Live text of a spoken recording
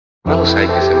Ma lo sai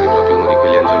che sembri proprio uno di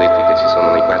quegli angioletti che ci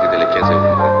sono nei quadri delle chiese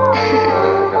umane?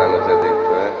 Te l'hanno già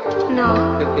detto, eh?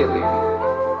 No. Perché ridi?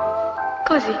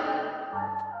 Così.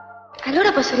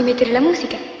 Allora posso rimettere la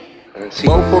musica? Sì.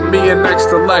 Vote for me in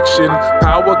next election.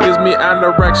 Power gives me an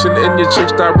erection in your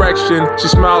chick's direction. She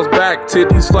smiles back,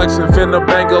 titties flexin', finna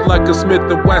bang her like a Smith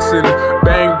 & Wesson.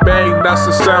 Bang, bang, that's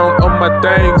the sound of my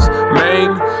things,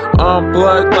 man.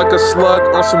 Unplugged like a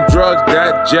slug on some drugs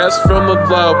that just fell in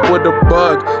love with a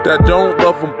bug that don't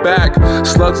love them back.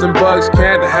 Slugs and bugs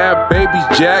can't have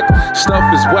babies, Jack. Stuff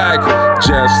is whack,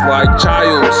 just like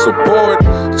child support.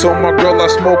 Told my girl I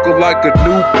smoke her like a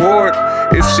Newport.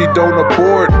 If she don't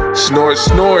abort, snort,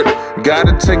 snort.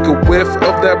 Gotta take a whiff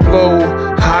of that blow.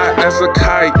 High as a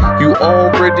kite, you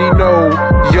already know.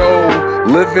 Yo,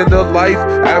 living the life,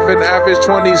 having average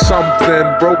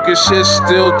 20-something. Broke as shit,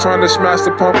 still trying to smash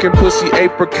the pumpkin pussy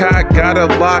apricot. Gotta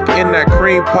lock in that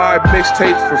cream pie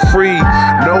mixtapes for free.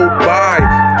 No buy,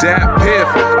 datpiff.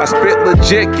 I spit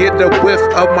legit, get a whiff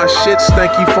of my shit.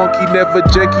 Stanky, funky, never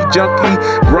janky, junky.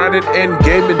 Grindin and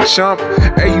gamin, chump.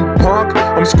 Hey, you punk,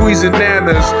 I'm squeezing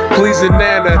nanas, pleasing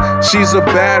Nana. She's a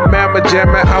bad mama,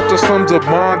 jama out the slums of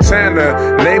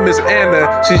Montana. Name is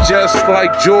Anna, she's just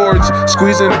like George.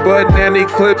 Squeezing banana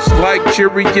clips like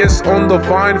curios on the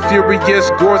vine.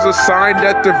 Furious gores a sign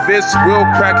that the Witz will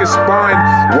crack his spine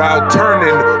while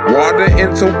turning water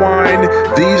into wine.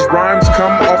 These rhymes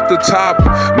come off the top,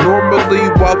 normally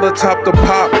while atop the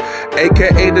pop,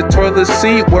 aka the toilet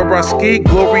seat where I ski.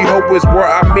 Glory hole is where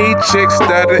I meet chicks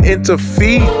that are into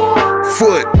feet,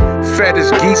 foot. Fat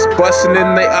as geese busting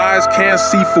in their eyes, can't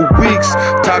see for weeks.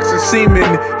 Toxic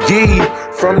semen, yee.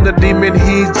 From the demon,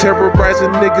 he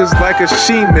terrorizing niggas like a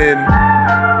she-man.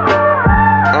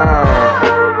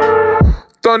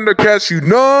 Thundercats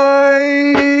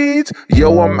unite.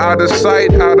 Yo, I'm out of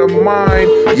sight, out of mind.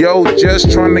 Yo,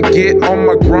 just trying to get on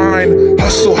my grind.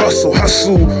 Hustle, hustle,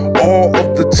 hustle all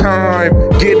of the time.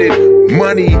 Get it,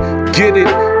 money, get it,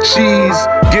 cheese,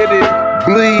 get it,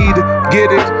 bleed,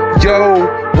 get it. Yo,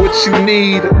 what you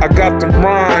need, I got the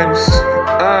rhymes.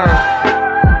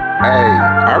 Hey,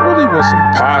 I really want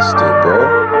some pie.